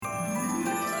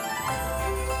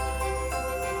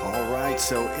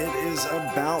So it is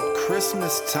about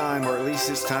Christmas time, or at least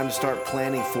it's time to start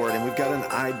planning for it. And we've got an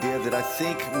idea that I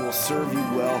think will serve you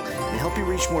well and help you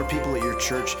reach more people at your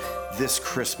church this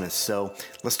Christmas. So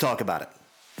let's talk about it.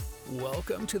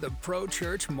 Welcome to the Pro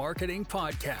Church Marketing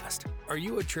Podcast. Are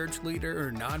you a church leader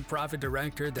or nonprofit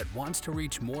director that wants to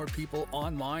reach more people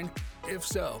online? If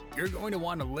so, you're going to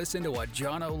want to listen to what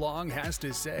John O'Long has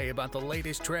to say about the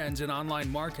latest trends in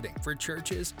online marketing for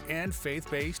churches and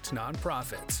faith-based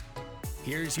nonprofits.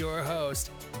 Here's your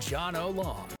host, John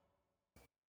O'Long.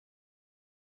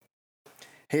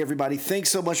 Hey everybody, thanks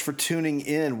so much for tuning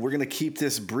in. We're going to keep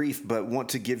this brief, but want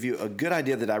to give you a good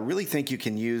idea that I really think you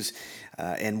can use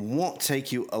and won't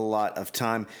take you a lot of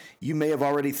time. You may have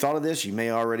already thought of this, you may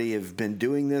already have been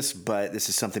doing this, but this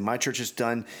is something my church has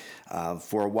done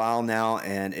for a while now,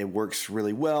 and it works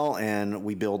really well, and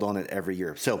we build on it every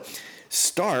year. So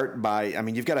start by,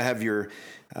 you've got to have your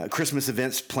Christmas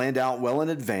events planned out well in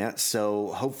advance, so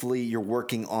hopefully you're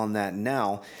working on that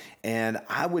now. And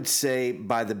I would say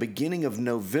by the beginning of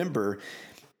November,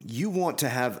 you want to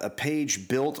have a page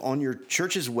built on your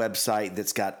church's website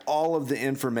that's got all of the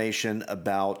information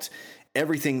about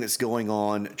everything that's going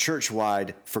on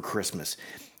church-wide for Christmas.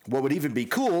 What would even be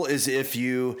cool is if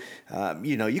you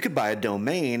could buy a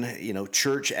domain,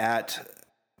 church at,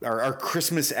 or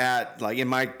Christmas at, like in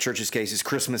my church's case, is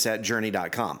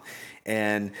christmas@journey.com.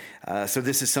 And so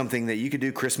this is something that you could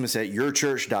do,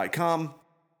 christmas@yourchurch.com,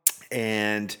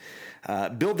 and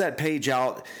build that page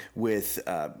out with,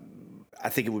 I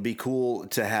think it would be cool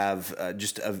to have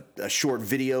just a short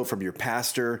video from your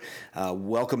pastor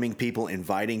welcoming people,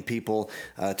 inviting people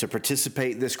to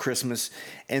participate this Christmas,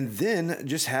 and then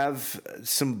just have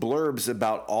some blurbs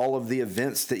about all of the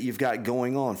events that you've got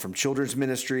going on, from children's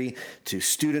ministry to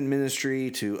student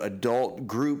ministry to adult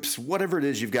groups, whatever it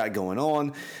is you've got going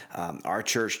on. Our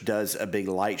church does a big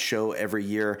light show every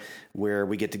year where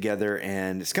we get together,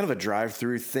 and it's kind of a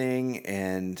drive-through thing,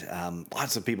 and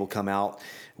lots of people come out.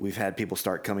 We've had people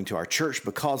start coming to our church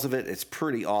because of it. It's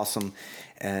pretty awesome.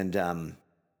 And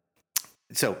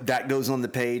so that goes on the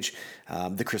page.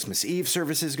 The Christmas Eve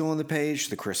services go on the page.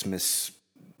 The Christmas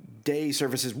Day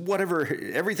services, whatever,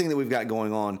 everything that we've got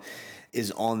going on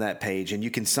is on that page. And you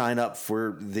can sign up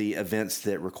for the events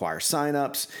that require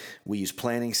signups. We use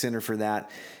Planning Center for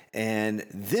that. And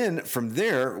then from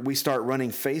there, we start running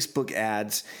Facebook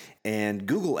ads and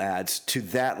Google ads to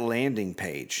that landing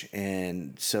page.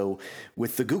 And so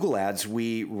with the Google ads,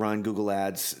 we run Google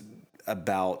ads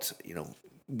about,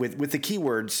 with the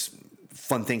keywords,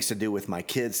 fun things to do with my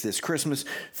kids this Christmas,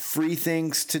 free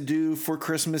things to do for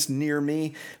Christmas near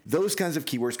me, those kinds of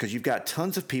keywords, because you've got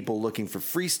tons of people looking for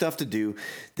free stuff to do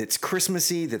that's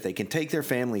Christmassy that they can take their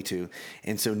family to.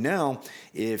 And so now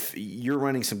if you're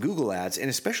running some Google ads, and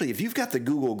especially if you've got the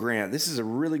Google grant, this is a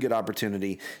really good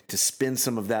opportunity to spend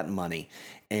some of that money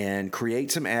and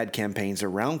create some ad campaigns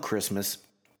around Christmas.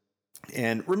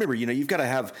 And remember, you've got to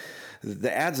have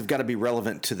the ads have got to be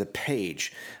relevant to the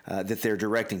page that they're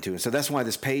directing to. And so that's why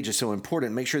this page is so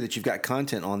important. Make sure that you've got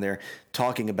content on there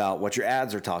talking about what your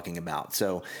ads are talking about.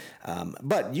 So,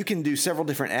 but you can do several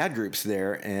different ad groups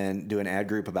there, and do an ad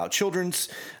group about children's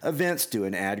events, do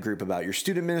an ad group about your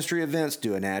student ministry events,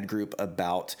 do an ad group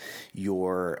about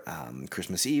your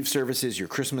Christmas Eve services, your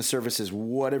Christmas services,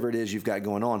 whatever it is you've got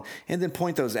going on, and then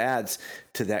point those ads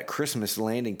to that Christmas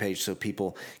landing page so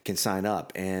people can sign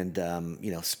up and,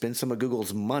 spend some of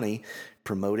Google's money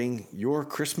promoting your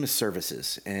Christmas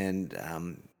services. And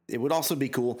it would also be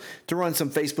cool to run some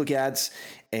Facebook ads,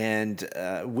 and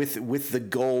with the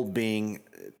goal being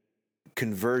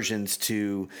conversions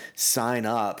to sign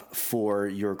up for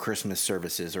your Christmas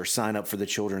services or sign up for the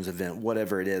children's event,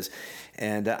 whatever it is.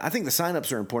 And I think the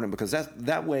signups are important because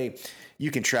that way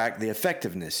you can track the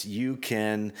effectiveness. You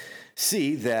can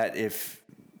see that if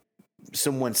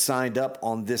someone signed up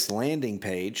on this landing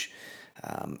page,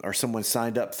 or someone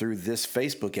signed up through this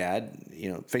Facebook ad,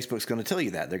 Facebook's going to tell you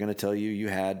that. They're going to tell you you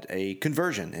had a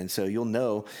conversion. And so you'll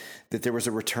know that there was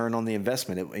a return on the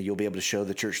investment. You'll be able to show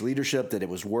the church leadership that it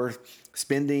was worth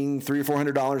spending $300 or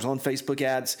 $400 on Facebook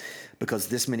ads because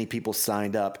this many people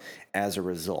signed up as a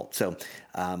result. So,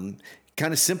 kind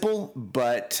of simple,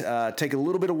 but take a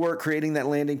little bit of work creating that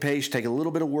landing page, take a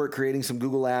little bit of work creating some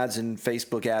Google ads and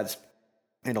Facebook ads,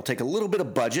 and it'll take a little bit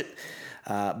of budget,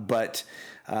 but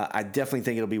I definitely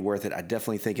think it'll be worth it. I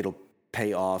definitely think it'll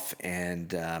pay off,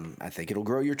 and I think it'll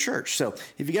grow your church. So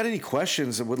if you got any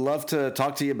questions, I would love to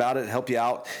talk to you about it, help you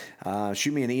out.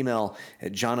 Shoot me an email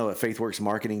at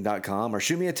jono@faithworksmarketing.com or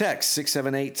shoot me a text,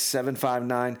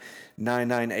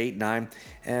 678-759-9989,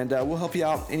 and we'll help you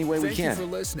out any way we can. Thank you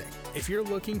for listening. If you're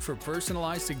looking for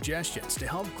personalized suggestions to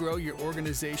help grow your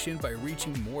organization by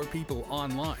reaching more people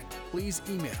online, please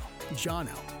email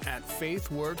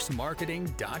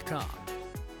jono@faithworksmarketing.com.